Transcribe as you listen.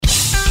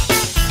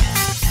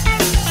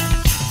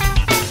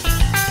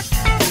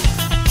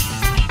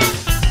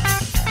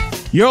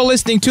You're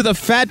listening to the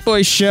Fat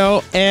Boy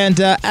Show, and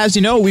as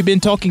you know, we've been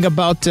talking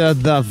about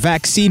the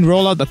vaccine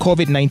rollout, the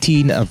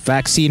COVID-19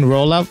 vaccine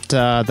rollout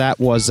that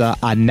was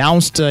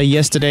announced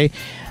yesterday,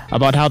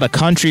 about how the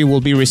country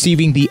will be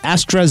receiving the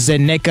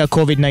AstraZeneca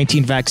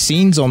COVID-19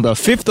 vaccines on the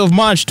 5th of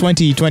March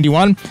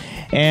 2021,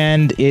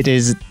 and it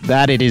is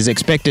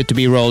expected to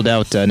be rolled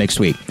out next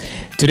week.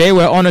 Today,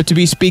 we're honored to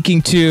be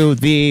speaking to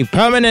the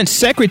Permanent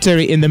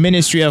Secretary in the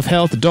Ministry of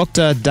Health,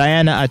 Dr.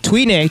 Diana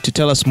Atwine, to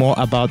tell us more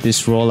about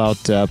this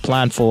rollout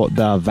plan for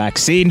the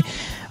vaccine.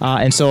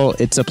 And so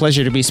it's a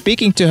pleasure to be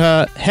speaking to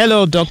her.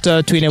 Hello,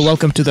 Dr. Atwine.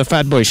 Welcome to the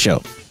Fat Boy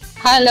Show.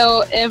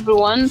 Hello,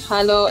 everyone.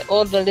 Hello,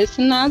 all the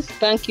listeners.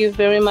 Thank you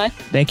very much.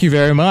 Thank you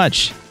very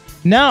much.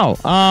 Now,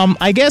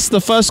 I guess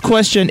the first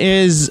question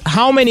is,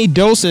 how many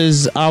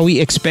doses are we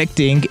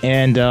expecting,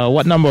 and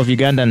what number of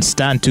Ugandans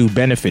stand to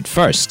benefit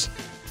first?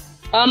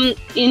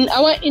 In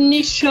our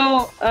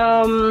initial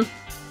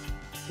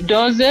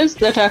doses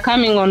that are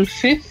coming on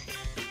 5th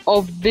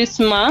of this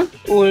month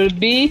will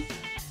be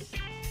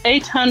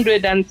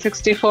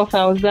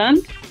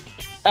 864,000.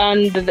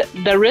 And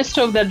the rest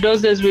of the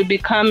doses will be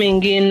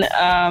coming in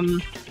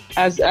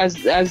as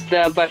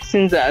the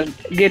vaccines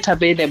get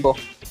available.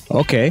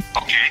 Okay.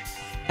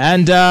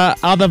 And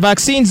are the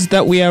vaccines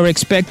that we are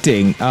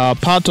expecting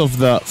part of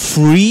the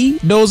free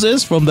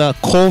doses from the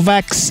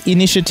COVAX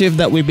initiative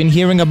that we've been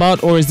hearing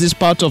about, or is this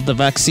part of the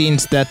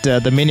vaccines that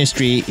the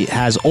ministry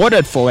has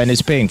ordered for and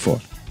is paying for?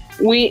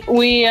 The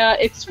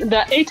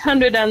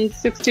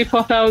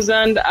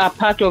 864,000 are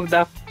part of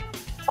the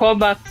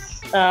COVAX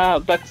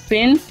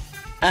vaccine.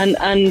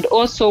 And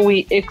also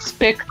we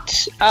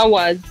expect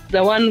ours,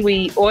 the one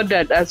we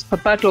ordered as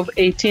part of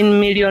 18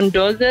 million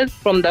doses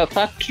from the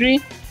factory.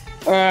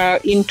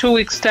 In 2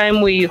 weeks'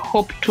 time, we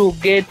hope to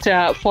get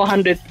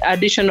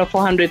additional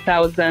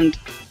 400,000,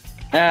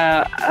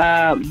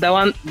 the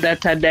one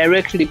that are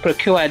directly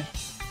procured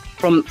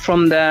from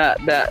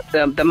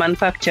the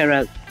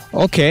manufacturers.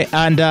 Okay,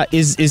 and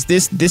is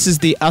this is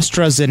the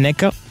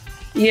AstraZeneca?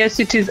 Yes,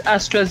 it is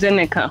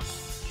AstraZeneca.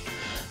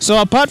 So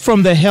apart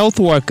from the health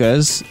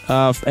workers,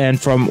 and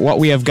from what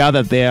we have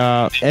gathered, there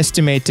are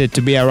estimated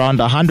to be around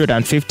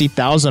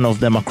 150,000 of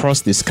them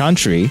across this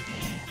country.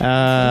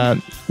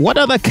 What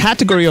other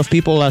category of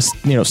people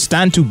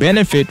stand to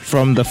benefit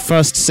from the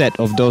first set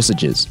of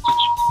dosages?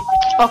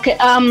 Okay,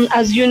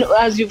 as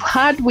you've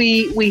heard,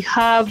 we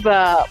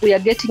are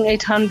getting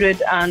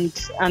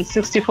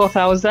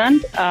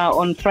 864,000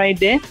 on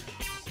Friday.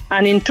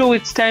 And in 2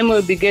 weeks' time,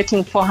 we'll be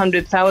getting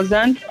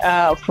 400,000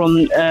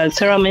 from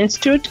Serum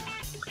Institute.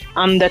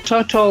 And the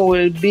total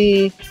will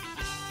be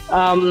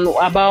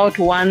about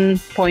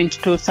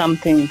 1.2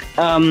 something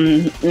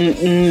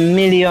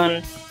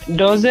million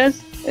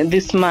doses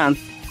this month.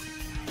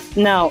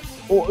 Now,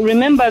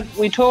 remember,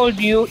 we told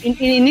you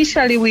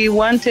initially we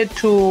wanted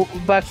to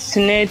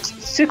vaccinate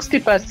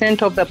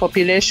 60% of the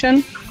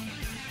population,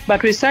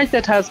 but research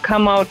that has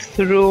come out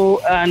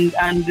through and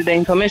the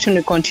information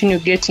we continue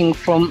getting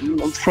from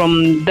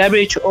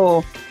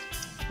WHO,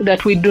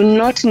 that we do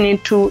not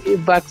need to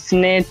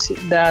vaccinate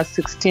the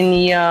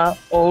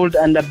 16-year-old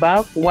and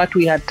above, what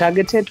we had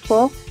targeted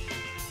for.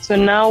 So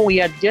now we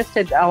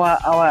adjusted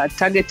our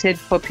targeted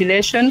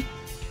population,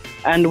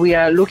 and we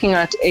are looking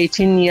at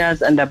 18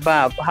 years and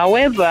above.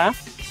 However,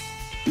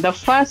 the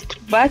first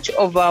batch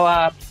of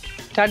our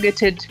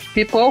targeted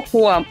people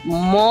who are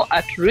more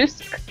at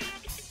risk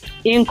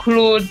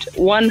include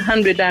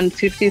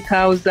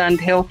 150,000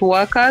 health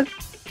workers.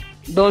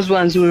 Those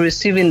ones will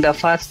receive in the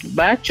first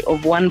batch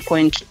of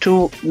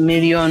 1.2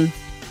 million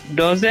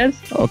doses.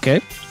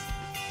 Okay.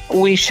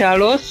 We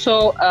shall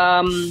also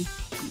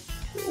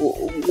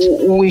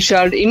we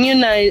shall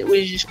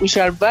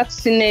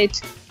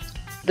vaccinate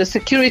the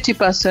security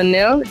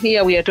personnel.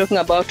 Here we are talking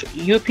about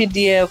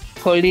UPDF,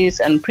 police,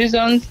 and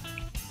prisons,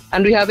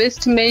 and we have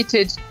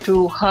estimated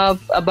to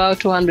have about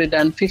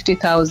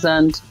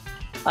 250,000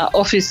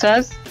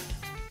 officers,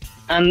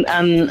 and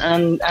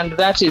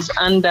that is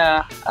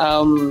under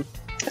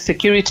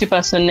security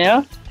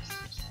personnel.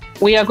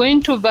 We are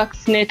going to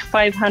vaccinate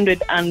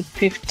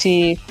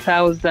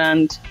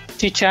 550,000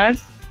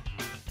 teachers,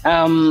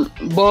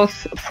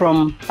 both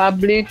from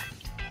public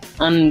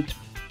and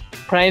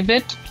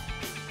private.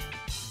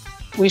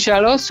 We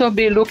shall also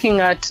be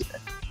looking at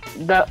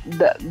the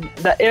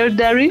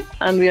elderly,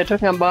 and we are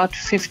talking about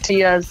 50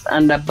 years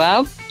and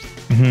above.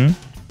 Mm-hmm.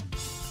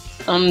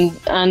 And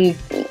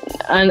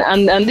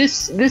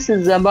this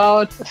is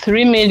about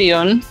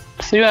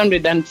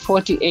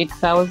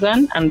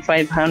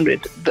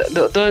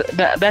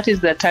 3,348,500. That is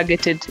the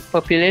targeted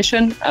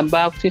population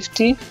above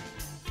 50.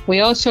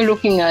 We're also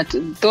looking at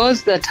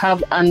those that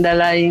have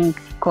underlying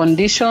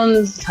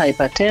conditions,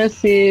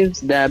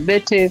 hypertensives,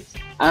 diabetics,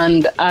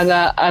 and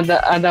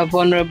other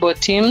vulnerable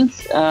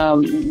teams.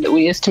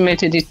 We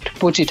estimated it to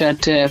put it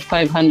at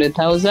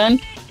 500,000.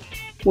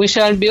 We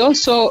shall be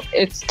also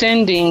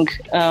extending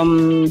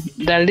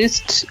the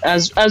list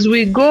as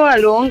we go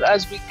along,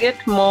 as we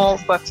get more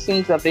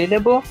vaccines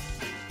available,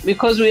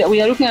 because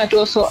we are looking at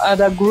also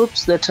other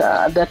groups that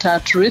are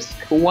at risk.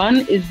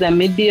 One is the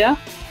media,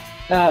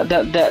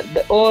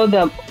 all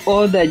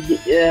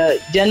the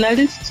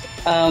journalists.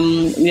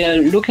 We are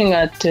looking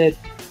at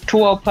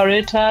tour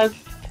operators.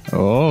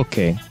 Oh,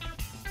 okay.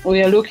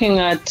 We are looking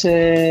at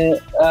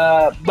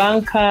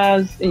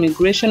bankers,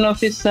 immigration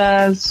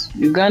officers,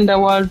 Uganda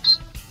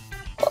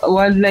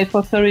Wildlife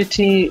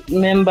Authority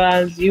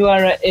members,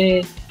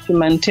 URA,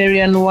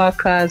 humanitarian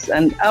workers,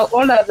 and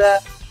all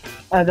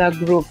other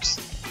groups.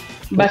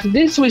 But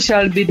this, we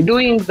shall be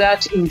doing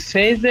that in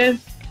phases.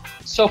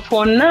 So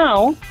for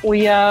now,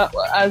 we are,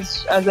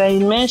 as I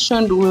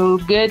mentioned, we'll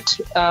get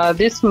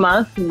this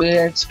month,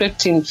 we're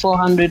expecting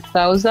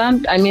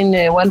 400,000,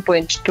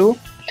 1.2.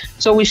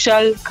 So we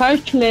shall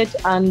calculate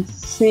and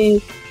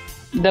see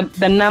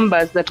the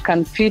numbers that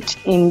can fit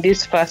in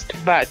this first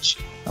batch.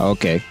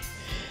 Okay.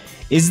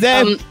 Is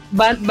there...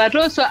 but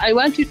also, I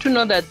want you to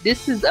know that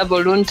this is a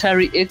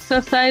voluntary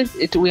exercise.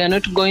 We are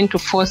not going to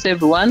force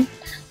everyone.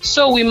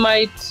 So we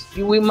might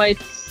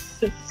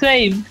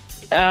save.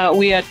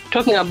 We are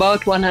talking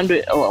about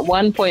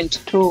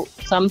 1.2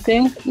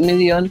 something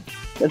million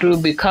that will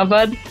be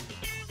covered.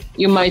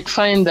 You might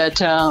find that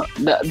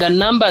the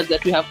numbers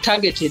that we have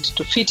targeted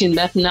to fit in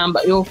that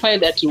number, you'll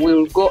find that we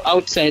will go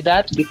outside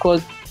that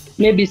because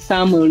maybe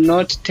some will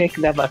not take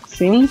the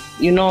vaccine.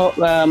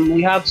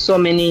 We have so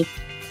many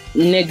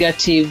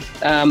negative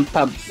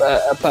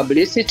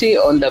publicity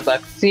on the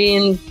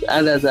vaccines.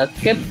 Others are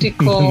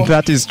skeptical.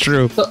 That is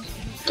true.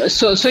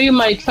 So you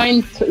might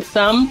find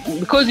some,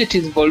 because it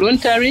is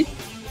voluntary,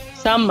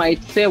 some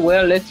might say,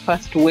 well, let's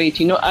first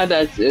wait.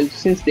 Others,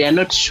 since they are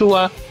not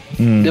sure,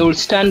 they will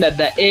stand at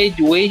the edge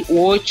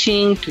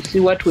watching to see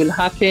what will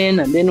happen.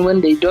 And then when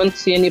they don't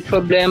see any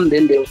problem,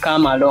 then they will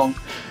come along.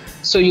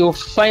 So you'll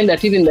find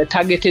that even the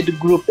targeted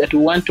group that we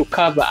want to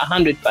cover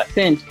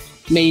 100%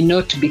 may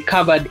not be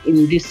covered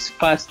in this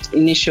first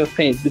initial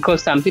phase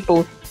because some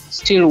people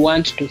still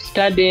want to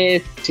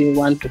study, still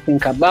want to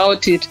think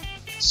about it.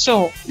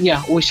 So,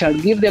 we shall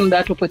give them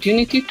that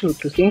opportunity to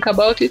think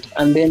about it.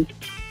 And then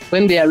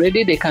when they are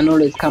ready, they can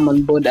always come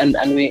on board and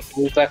we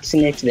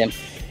vaccinate them.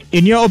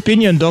 In your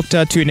opinion,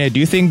 Dr. Twine, do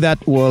you think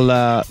that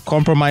will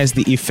compromise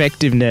the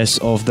effectiveness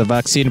of the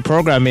vaccine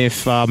program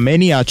if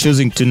many are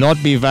choosing to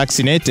not be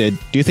vaccinated?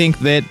 Do you think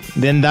that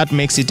then that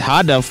makes it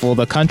harder for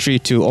the country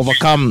to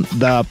overcome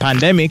the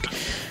pandemic?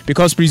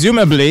 Because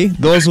presumably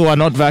those who are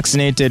not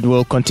vaccinated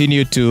will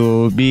continue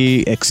to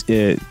be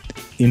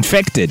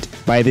infected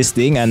by this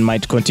thing and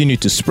might continue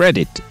to spread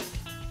it.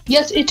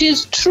 Yes, it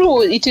is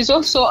true. It is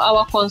also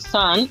our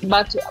concern.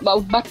 But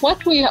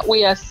what we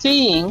are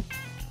seeing,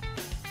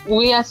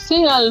 we are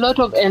seeing a lot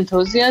of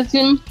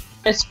enthusiasm,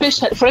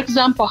 especially, for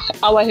example,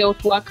 our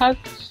health workers,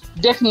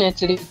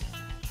 definitely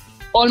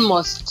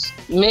almost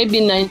maybe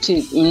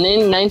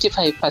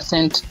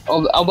 95%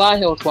 of our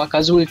health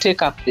workers will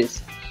take up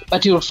this.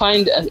 But you'll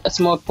find a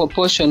small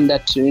proportion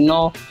that,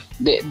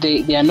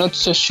 they are not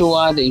so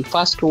sure, they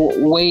first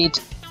wait.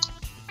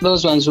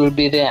 Those ones will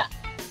be there.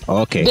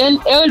 Okay. Then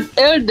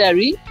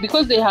elderly,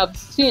 because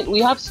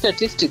we have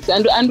statistics,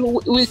 and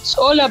it's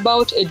all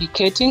about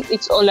educating,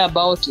 it's all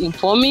about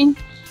informing,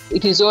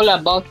 it is all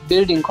about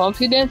building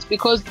confidence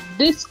because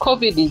this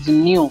COVID is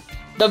new.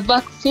 The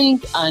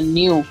vaccines are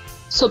new.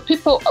 So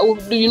people,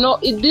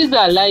 these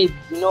are lives.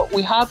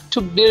 We have to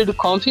build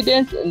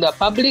confidence in the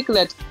public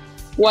that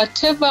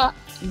whatever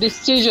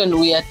decision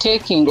we are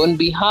taking on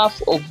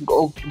behalf of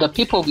the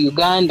people of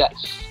Uganda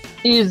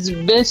is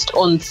based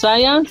on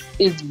science,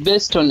 is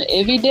based on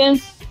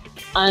evidence,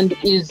 and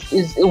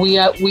we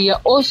are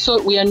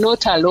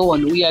not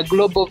alone. We are a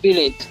global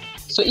village.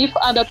 So if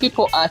other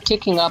people are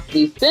taking up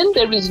this, then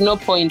there is no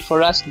point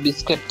for us to be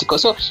skeptical.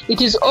 So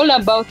it is all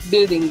about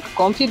building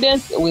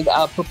confidence with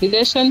our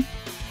population.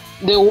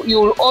 You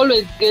will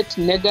always get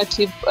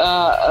negative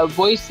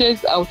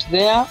voices out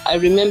there. I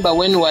remember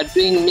when we were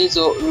doing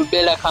measles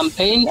rubella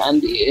campaign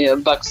and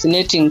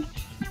vaccinating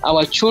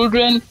our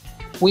children,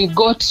 we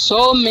got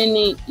so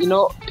many,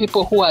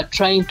 people who are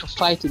trying to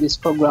fight this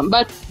program.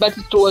 But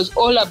it was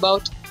all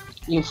about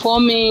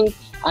informing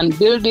and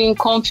building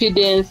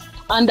confidence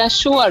and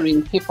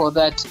assuring people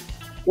that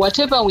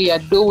whatever we are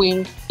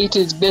doing, it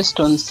is based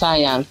on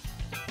science.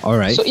 All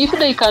right. So if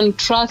they can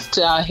trust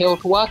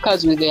health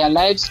workers with their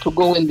lives to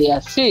go when they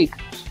are sick,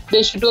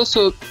 they should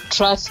also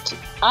trust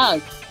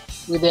us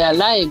with their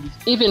lives,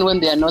 even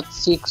when they are not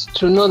sick,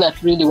 to know that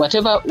really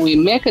whatever we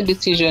make a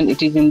decision,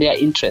 it is in their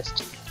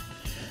interest.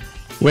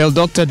 Well,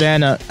 Dr.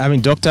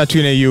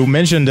 Twine, you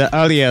mentioned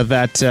earlier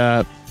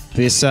that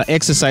this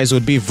exercise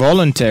would be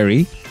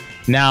voluntary.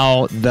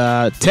 Now,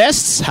 the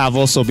tests have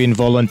also been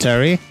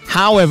voluntary.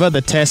 However,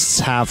 the tests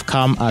have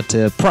come at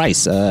a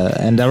price,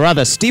 and a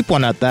rather steep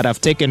one at that.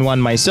 I've taken one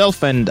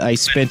myself, and I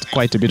spent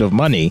quite a bit of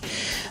money.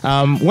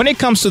 When it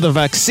comes to the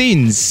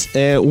vaccines,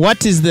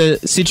 what is the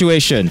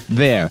situation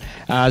there?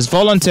 As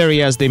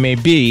voluntary as they may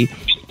be,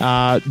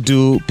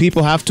 do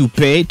people have to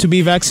pay to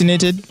be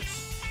vaccinated?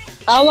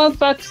 Our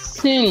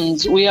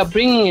vaccines we are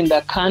bringing in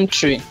the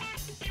country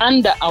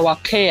under our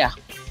care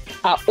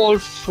are all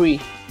free.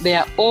 They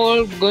are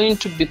all going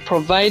to be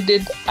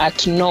provided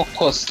at no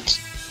cost.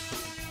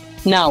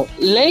 Now,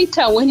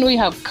 later when we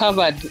have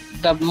covered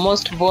the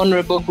most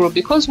vulnerable group,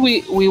 because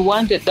we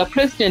wanted, the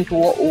president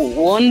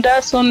warned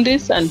us on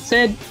this and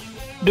said,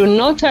 do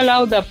not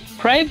allow the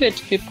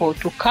private people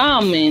to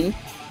come in,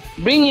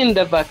 bring in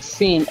the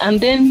vaccine, and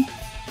then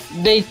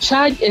they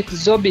charge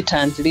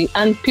exorbitantly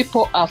and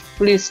people are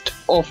fleeced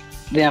of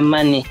their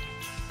money.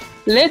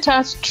 Let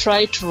us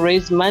try to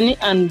raise money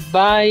and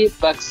buy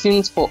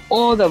vaccines for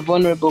all the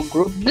vulnerable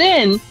groups.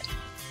 Then,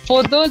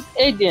 for those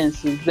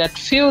agencies that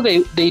feel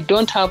they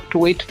don't have to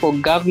wait for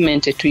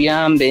government to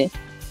yambe,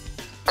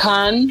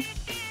 can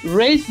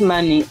raise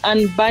money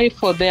and buy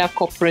for their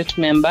corporate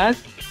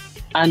members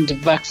and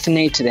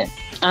vaccinate them.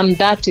 And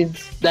that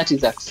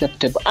is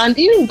acceptable. And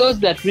even those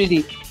that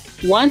really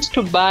want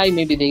to buy,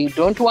 maybe they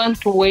don't want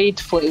to wait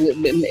for,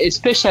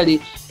 especially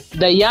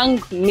the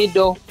young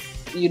middle,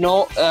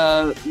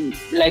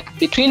 like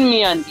between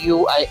me and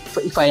you,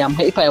 if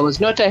I was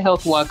not a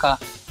health worker,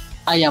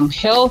 I am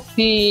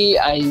healthy.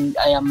 I'm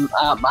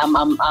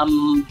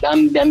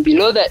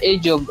below the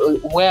age of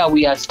where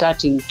we are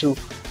starting to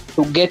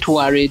get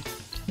worried.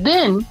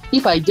 Then,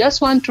 if I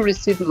just want to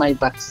receive my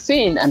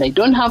vaccine and I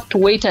don't have to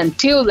wait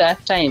until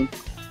that time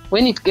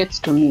when it gets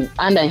to me,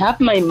 and I have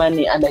my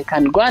money and I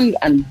can go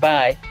and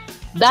buy,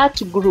 that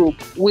group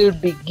will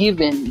be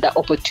given the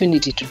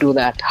opportunity to do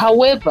that.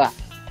 However,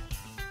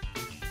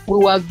 we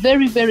were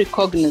very, very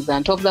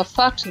cognizant of the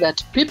fact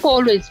that people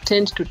always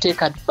tend to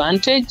take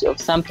advantage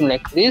of something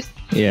like this.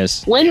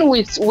 Yes. When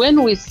we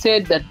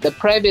said that the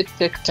private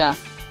sector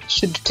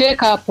should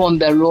take up on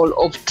the role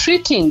of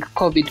treating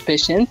COVID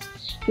patients,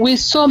 we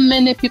saw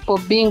many people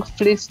being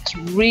fleeced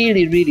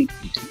really, really.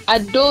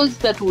 At those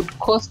that would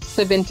cost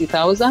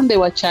 70,000, they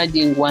were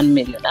charging 1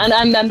 million.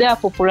 And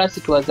therefore, for us,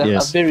 it was a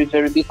very,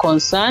 very big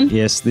concern.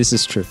 Yes, this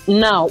is true.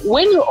 Now,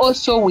 when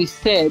we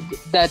said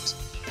that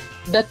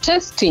the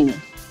testing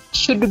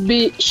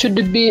we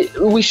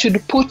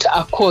should put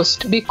a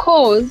cost,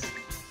 because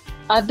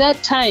at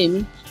that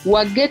time,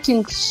 we're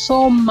getting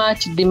so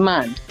much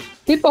demand.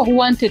 People who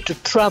wanted to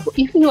travel,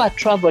 if you are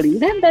traveling,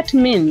 then that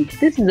means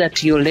this is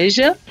at your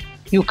leisure.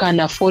 You can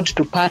afford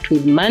to part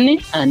with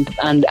money and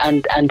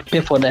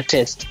pay for the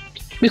test.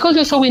 Because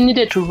also we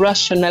needed to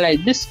rationalize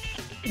this.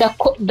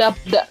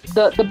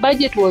 The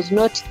budget was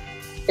not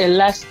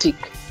elastic.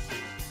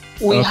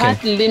 We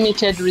had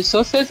limited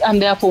resources,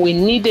 and therefore we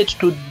needed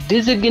to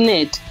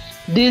designate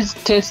these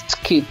test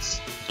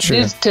kits,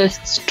 these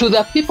tests to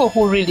the people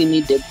who really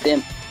needed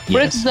them. For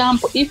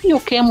example, if you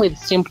came with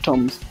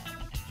symptoms,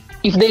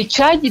 if they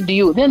charged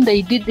you, then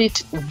they did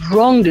it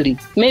wrongly.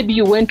 Maybe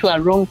you went to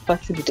a wrong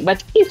facility.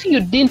 But if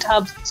you didn't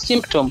have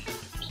symptoms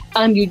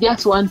and you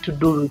just want to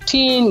do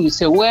routine, you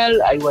say,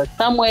 well, I was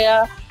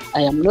somewhere,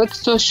 I am not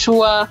so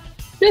sure,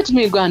 let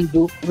me go and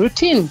do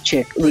routine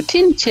check.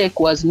 Routine check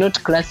was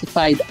not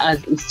classified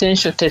as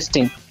essential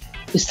testing.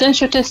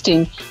 Essential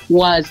testing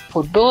was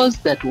for those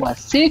that were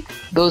sick,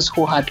 those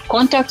who had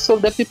contacts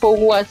of the people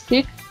who were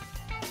sick,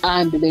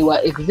 and they were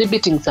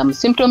exhibiting some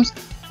symptoms.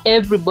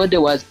 Everybody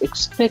was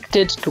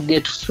expected to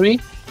get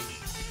free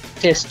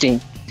testing.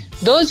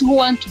 Those who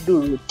want to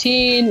do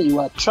routine, you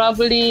are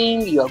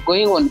traveling, you are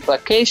going on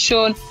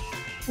vacation,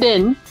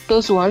 then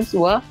those ones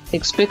were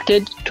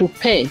expected to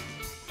pay.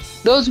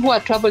 Those who are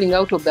traveling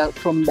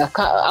from the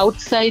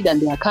outside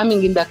and they are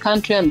coming in the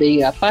country and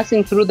they are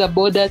passing through the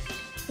borders,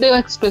 they were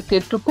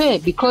expected to pay,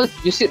 because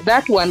you see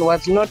that one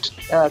was not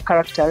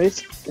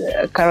characterized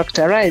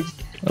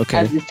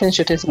as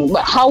essential testing.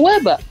 But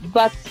however,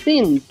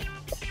 vaccines,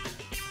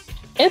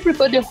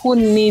 everybody who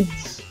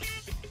needs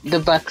the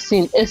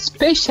vaccine,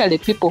 especially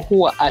people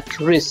who are at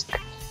risk,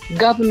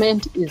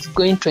 government is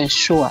going to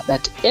ensure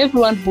that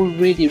everyone who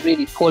really,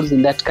 really falls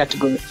in that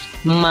category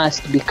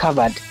must be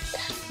covered.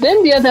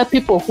 Then the other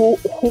people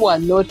who are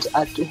not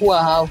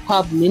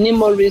have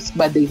minimal risk,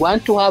 but they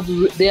want to have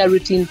their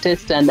routine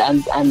test and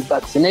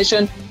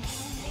vaccination,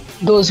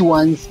 those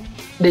ones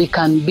they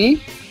can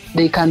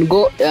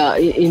go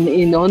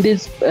in on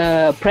these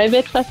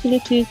private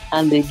facilities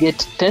and they get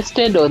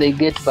tested or they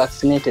get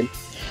vaccinated.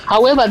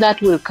 However,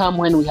 that will come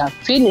when we have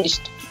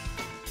finished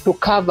to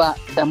cover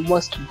the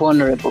most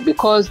vulnerable,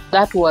 because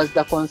that was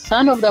the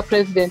concern of the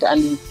president,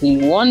 and he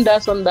warned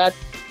us on that,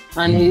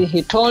 and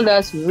he told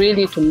us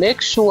really to make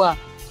sure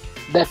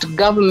that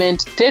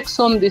government takes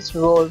on this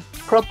role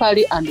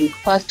properly and we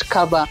first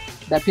cover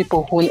the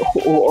people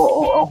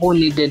who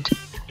needed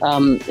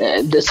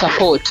the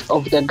support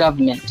of the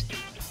government.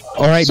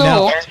 All right, so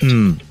now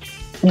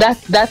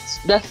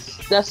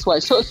that's why.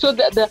 So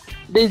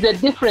there's a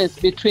difference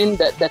between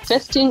the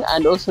testing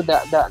and also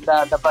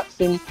the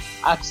vaccine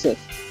access.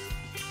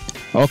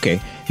 Okay.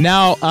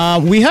 Now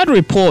we had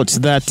reports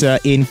that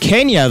in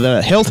Kenya,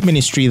 the health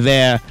ministry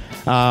there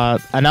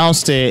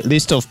announced a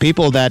list of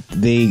people that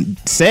they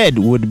said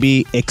would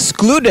be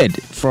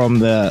excluded from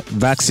the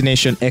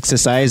vaccination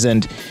exercise,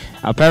 and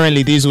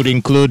apparently these would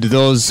include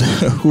those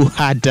who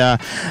had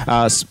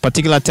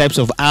particular types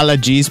of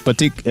allergies,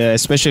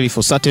 especially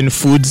for certain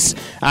foods.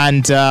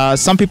 And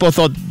some people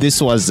thought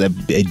this was a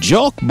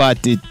joke,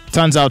 but it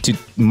turns out it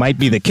might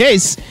be the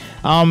case.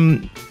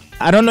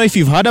 I don't know if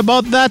you've heard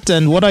about that,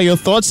 and what are your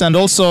thoughts? And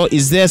also,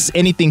 is there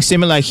anything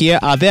similar here?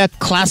 Are there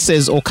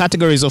classes or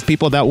categories of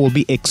people that will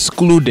be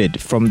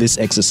excluded from this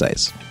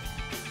exercise?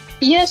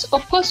 Yes,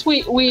 of course,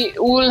 we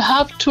will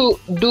have to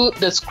do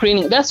the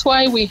screening. That's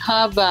why we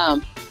have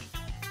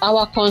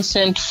our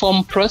consent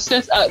form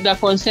process, the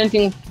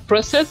consenting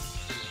process.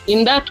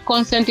 In that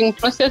consenting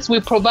process,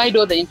 we provide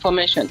all the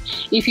information.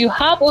 If you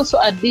have also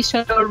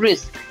additional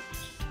risk,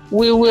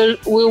 we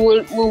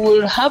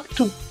will have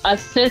to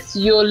assess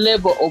your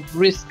level of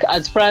risk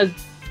as far as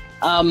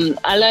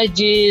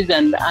allergies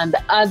and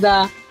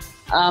other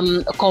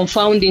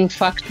confounding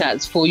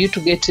factors for you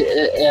to get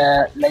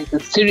like a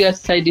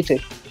serious side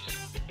effect.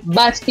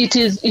 But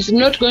it's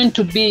not going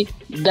to be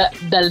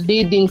the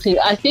leading thing.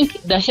 I think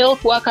the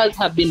health workers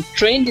have been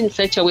trained in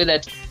such a way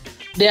that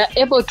they are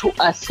able to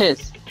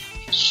assess.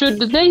 Should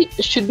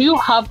you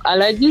have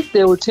allergies,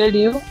 they will tell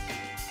you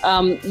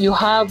you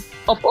have.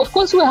 Of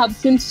course, we have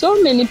seen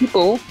so many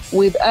people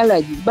with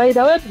allergies. By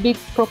the way, a big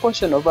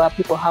proportion of our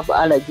people have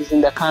allergies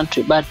in the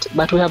country,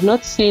 but we have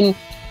not seen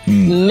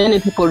many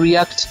people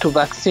react to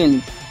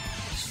vaccines.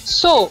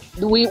 So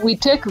we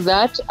take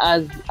that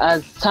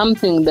as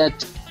something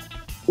that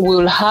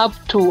we'll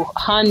have to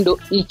handle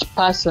each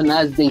person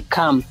as they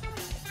come.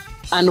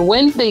 And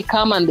when they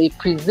come and they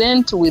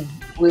present with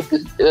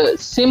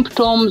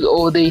symptoms,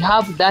 or they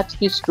have that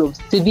history of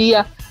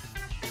severe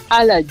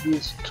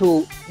allergies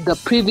to the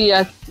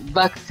previous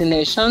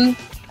vaccination,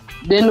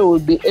 then we'll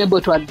be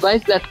able to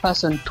advise that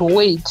person to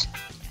wait,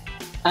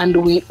 and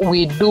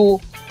we do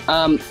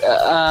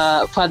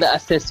further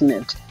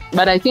assessment.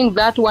 But I think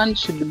that one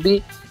should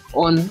be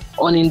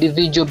on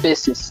individual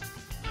basis.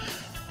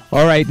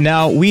 All right.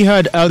 Now, we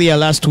heard earlier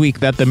last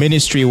week that the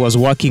ministry was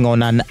working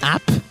on an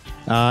app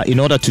in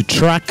order to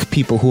track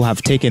people who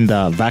have taken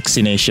the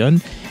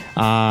vaccination.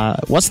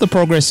 What's the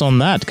progress on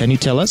that? Can you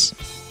tell us?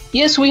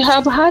 Yes, we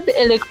have had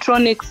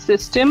electronic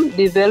system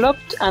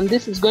developed, and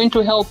this is going to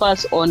help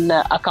us on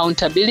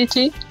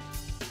accountability,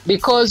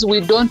 because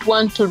we don't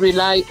want to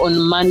rely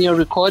on manual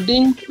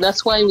recording.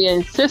 That's why we are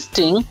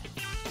insisting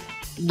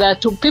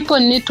that people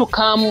need to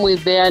come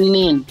with their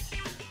NIN,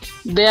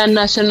 their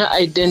national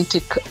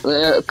identity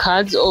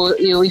cards, or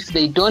if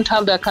they don't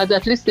have their cards,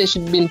 at least they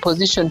should be in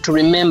position to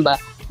remember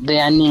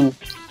their NIN.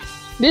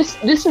 This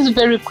is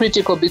very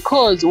critical,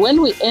 because when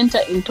we enter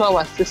into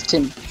our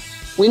system,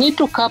 we need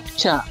to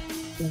capture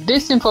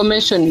this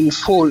information in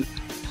full.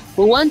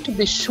 We want to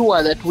be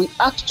sure that we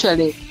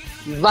actually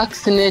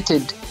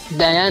vaccinated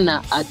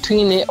Diana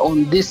Atwine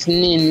on this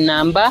NIN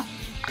number,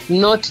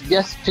 not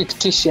just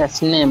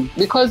fictitious name.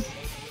 Because,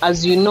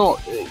 as you know,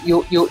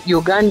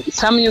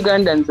 some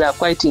Ugandans are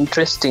quite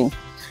interesting.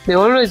 They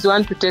always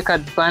want to take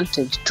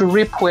advantage to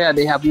reap where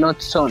they have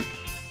not sown.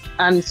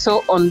 And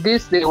so on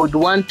this, they would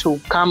want to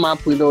come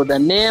up with all the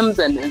names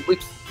and which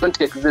don't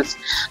exist.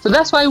 So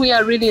that's why we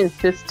are really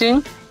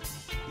insisting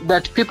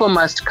that people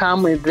must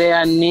come with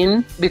their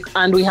NIN.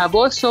 And we are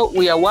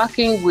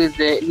working with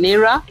the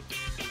NIRA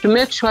to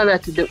make sure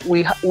that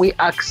we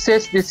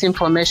access this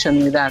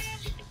information with us.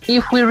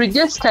 If we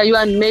register you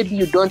and maybe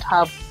you don't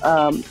have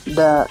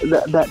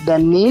the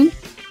NIN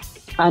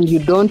and you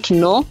don't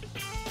know,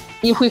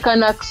 if we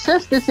can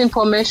access this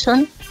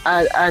information,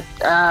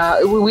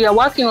 we are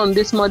working on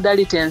this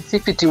modality and see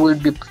if it will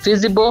be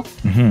feasible.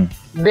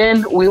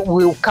 Then we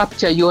will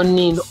capture your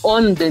NIN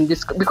on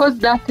this, because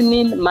that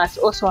NIN must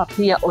also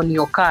appear on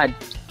your card,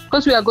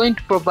 because we are going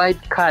to provide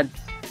cards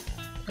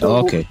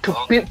to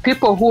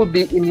people who will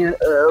be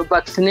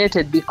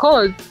vaccinated.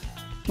 Because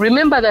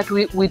remember that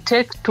we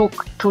take two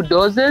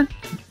doses,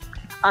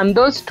 and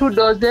those 2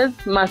 doses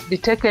must be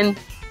taken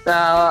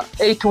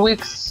 8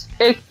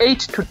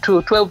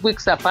 to 12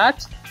 weeks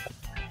apart.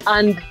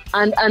 And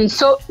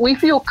so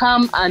if you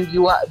come and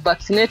you are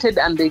vaccinated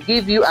and they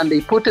give you and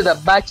they put the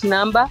batch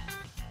number,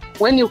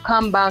 when you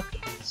come back,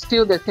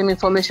 still the same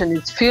information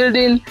is filled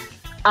in,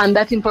 and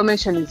that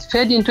information is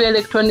fed into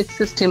electronic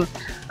system.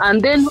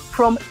 And then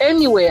from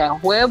anywhere,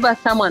 wherever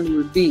someone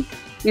will be,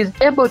 is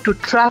able to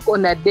track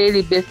on a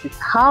daily basis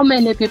how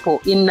many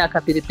people in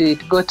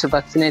Nakapiripiri got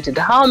vaccinated,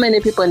 how many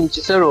people in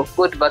Chisoro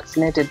got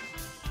vaccinated,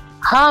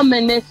 how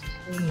many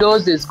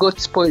doses got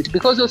spoiled.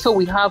 Because also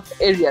we have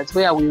areas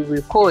where we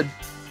record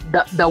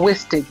the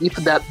wastage, if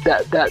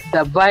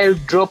the vial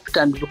dropped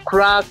and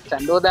cracked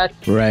and all that.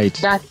 Right.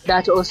 That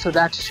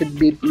should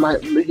be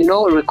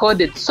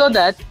recorded, so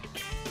that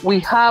we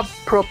have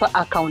proper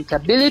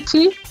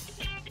accountability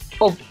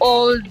of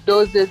all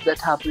doses that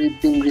have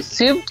been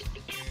received,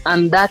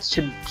 and that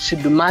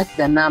should match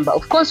the number.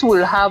 Of course,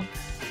 we'll have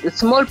a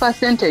small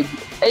percentage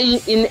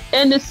in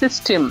any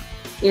system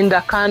in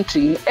the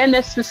country, in any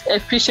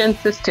efficient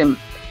system.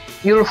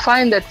 You'll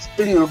find that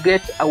still you'll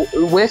get a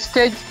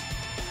wastage,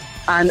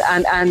 and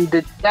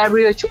the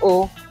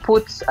WHO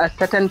puts a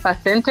certain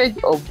percentage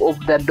of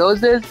the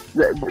doses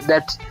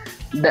that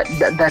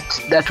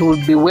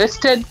will be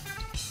wasted,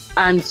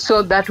 and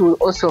so that will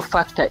also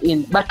factor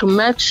in. But to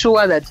make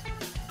sure that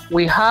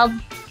we have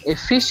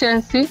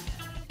efficiency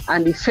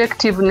and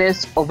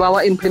effectiveness of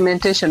our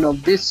implementation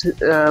of this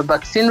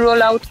vaccine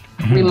rollout,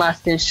 we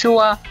must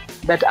ensure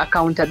that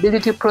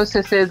accountability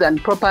processes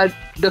and proper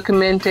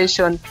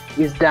documentation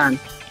is done.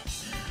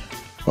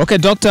 Okay,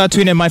 Dr.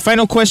 Atwine, my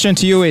final question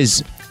to you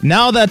is,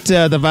 now that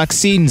the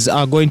vaccines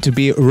are going to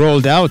be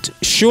rolled out,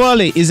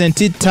 surely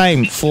isn't it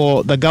time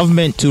for the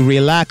government to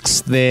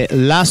relax the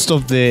last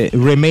of the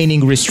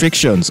remaining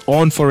restrictions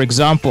on, for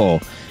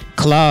example,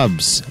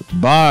 clubs,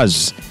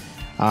 bars,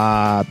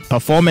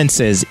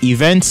 performances,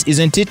 events?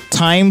 Isn't it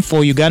time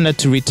for Uganda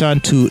to return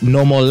to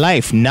normal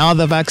life now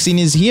the vaccine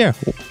is here?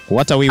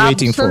 What are we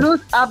waiting for?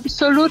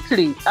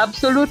 Absolutely.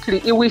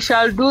 We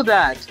shall do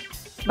that.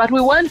 But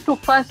we want to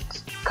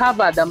first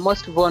cover the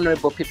most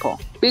vulnerable people.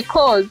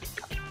 Because,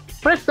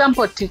 for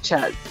example,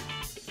 teachers,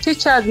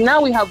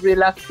 now we have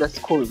relaxed the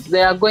schools.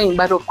 They are going,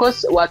 but of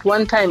course, at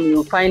one time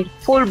you find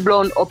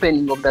full-blown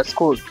opening of the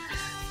schools.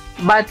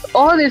 But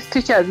all these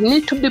teachers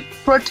need to be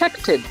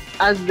protected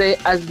as they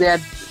are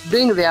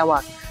doing their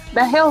work.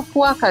 The health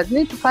workers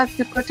need to first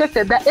be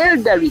protected. The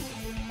elderly,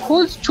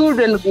 whose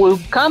children will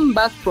come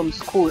back from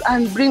school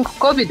and bring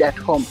COVID at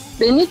home,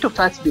 they need to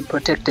first be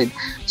protected.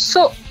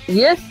 So,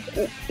 yes,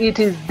 it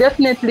is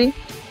definitely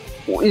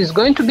is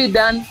going to be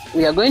done.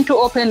 We are going to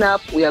open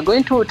up. We are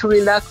going to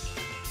relax.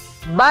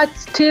 But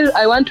still,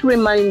 I want to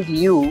remind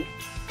you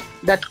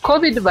that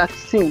COVID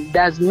vaccine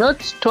does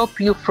not stop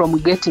you from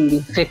getting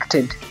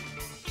infected.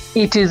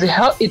 It is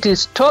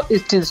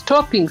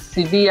stopping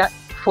severe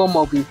form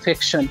of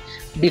infection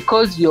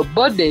because your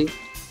body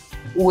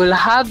will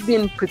have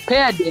been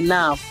prepared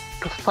enough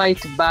to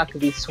fight back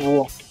this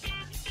war.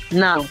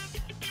 Now,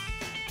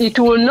 it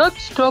will not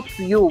stop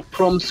you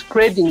from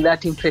spreading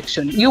that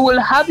infection. You will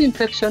have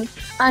infection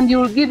and you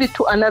will give it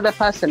to another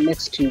person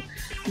next to you.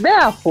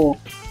 Therefore,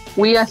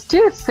 we are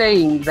still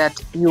saying that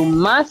you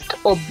must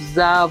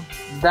observe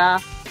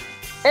the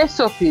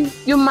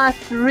SOPs. You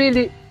must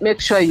really make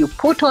sure you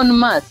put on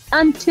masks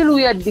until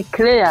we are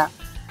declared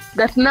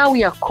that now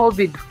we are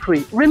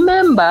COVID-free.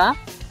 Remember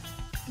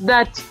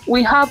that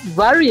we have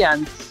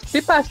variants.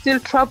 People are still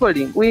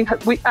traveling.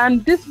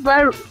 And this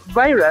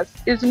virus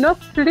is not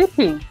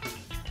sleeping.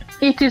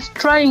 It is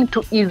trying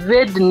to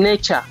evade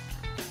nature.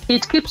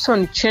 It keeps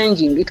on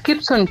changing.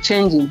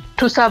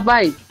 To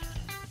survive.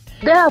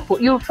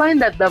 Therefore, you'll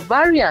find that the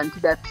variant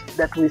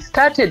that we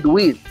started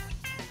with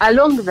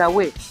along the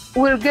way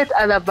will get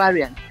other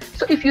variants.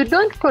 So if you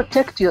don't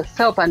protect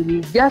yourself and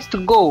you just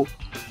go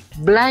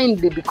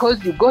blindly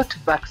because you got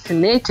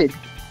vaccinated,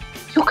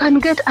 you can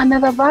get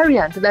another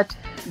variant that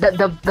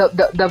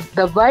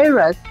the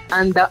virus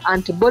and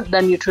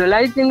the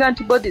neutralizing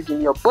antibodies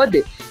in your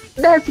body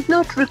does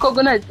not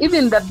recognize.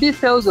 Even the B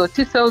cells or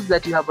T cells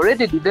that you have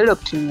already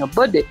developed in your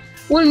body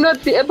will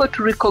not be able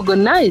to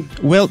recognize.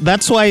 Well,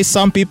 that's why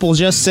some people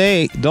just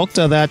say,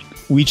 doctor, that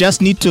we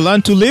just need to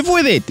learn to live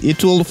with it.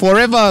 It will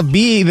forever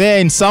be there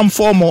in some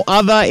form or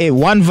other,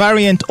 one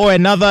variant or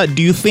another.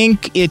 Do you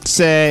think it's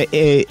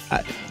a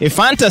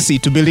fantasy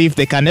to believe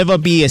there can never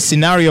be a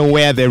scenario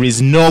where there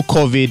is no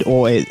COVID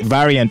or a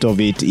variant of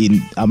it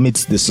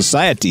amidst the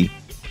society?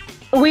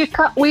 We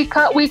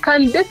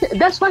can.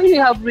 That's why we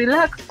have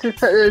relaxed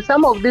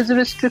some of these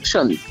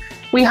restrictions.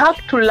 We have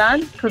to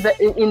learn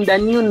in the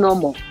new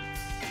normal.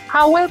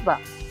 However,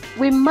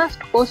 we must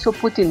also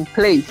put in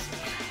place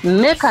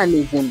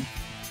mechanisms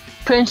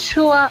to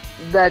ensure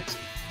that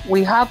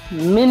we have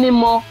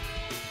minimal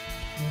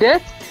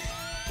deaths,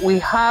 we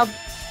have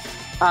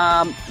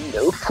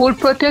full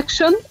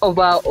protection of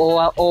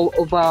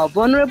our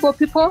vulnerable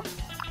people.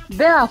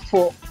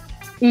 Therefore,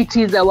 it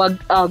is our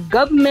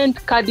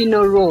government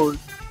cardinal role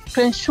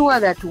to ensure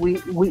that we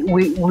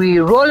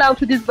roll out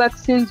these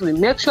vaccines, we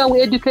make sure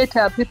we educate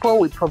our people,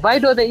 we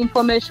provide all the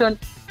information,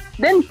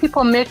 then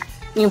people make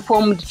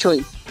informed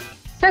choice.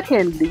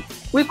 Secondly,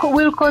 we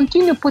will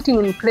continue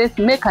putting in place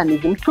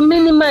mechanisms to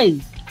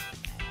minimize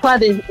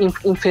further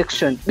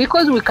infection,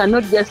 because we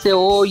cannot just say,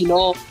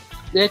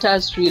 let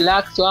us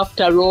relax. So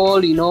after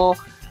all, the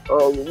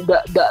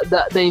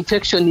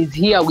infection is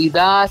here with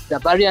us, the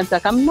variants are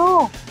coming.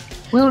 No,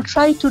 we will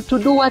try to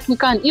do what we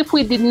can. If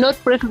we did not,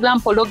 for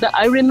example, lockdown,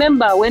 I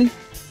remember when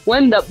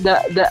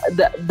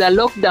the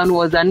lockdown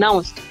was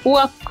announced, we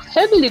were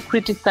heavily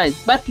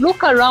criticized. But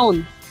look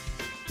around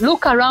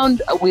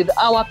with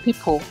our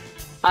people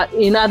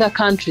in other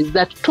countries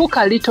that took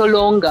a little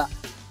longer,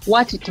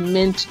 what it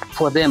meant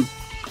for them.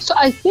 So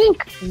I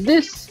think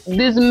these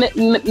measures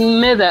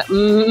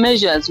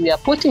we are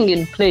putting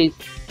in place,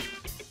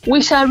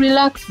 we shall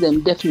relax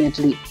them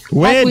definitely.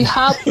 But we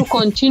have to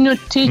continue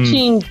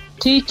teaching,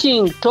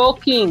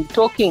 talking.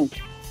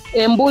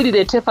 So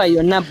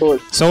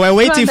we're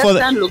waiting for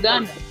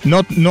Luganda?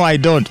 No, I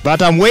don't.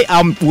 But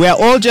we're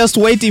all just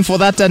waiting for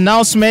that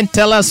announcement.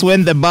 Tell us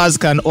when the bars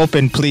can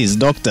open, please,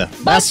 doctor.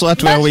 That's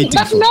what we're waiting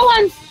for.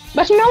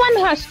 But no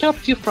one has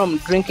stopped you from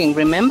drinking.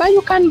 Remember,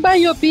 you can buy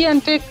your beer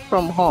and take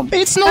from home.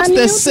 It's not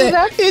the same.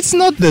 It's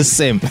not the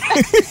same.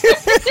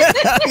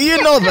 You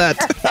know that.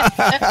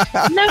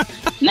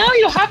 Now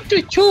you have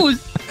to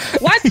choose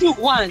what you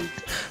want.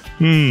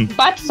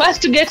 But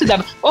first to get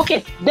them.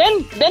 Okay,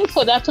 then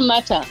for that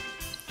matter,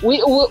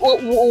 we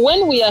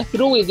when we are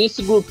through with this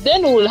group,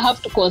 then we will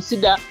have to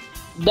consider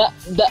those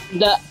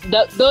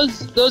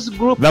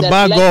groups, the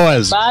bar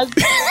goers,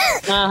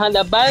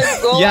 the bar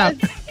goers. Yeah.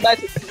 But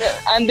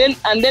and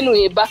then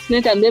we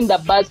vaccinate, and then the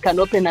bars can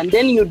open, and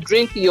then you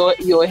drink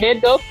your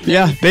head off.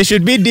 Yeah, they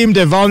should be deemed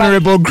a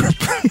vulnerable group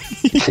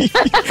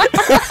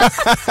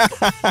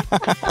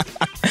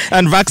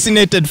and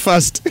vaccinated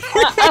first.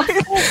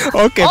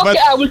 Okay, but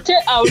I will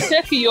take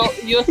your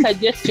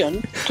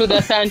suggestion to the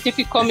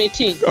scientific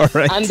committee. All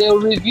right. And they'll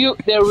review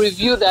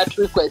that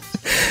request.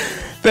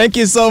 Thank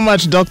you so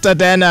much, Dr.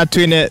 Diana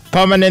Atwine,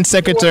 Permanent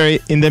Secretary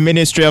in the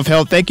Ministry of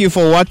Health. Thank you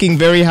for working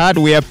very hard.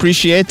 We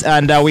appreciate,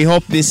 and we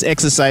hope this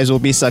exercise will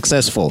be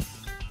successful.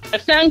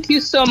 Thank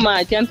you so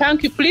much, and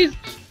thank you. Please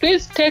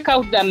take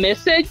out the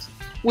message.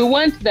 We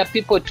want the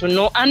people to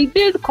know and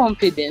build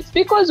confidence,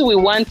 because we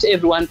want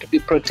everyone to be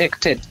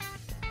protected.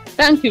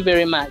 Thank you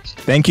very much.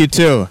 Thank you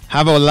too.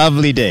 Have a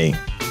lovely day.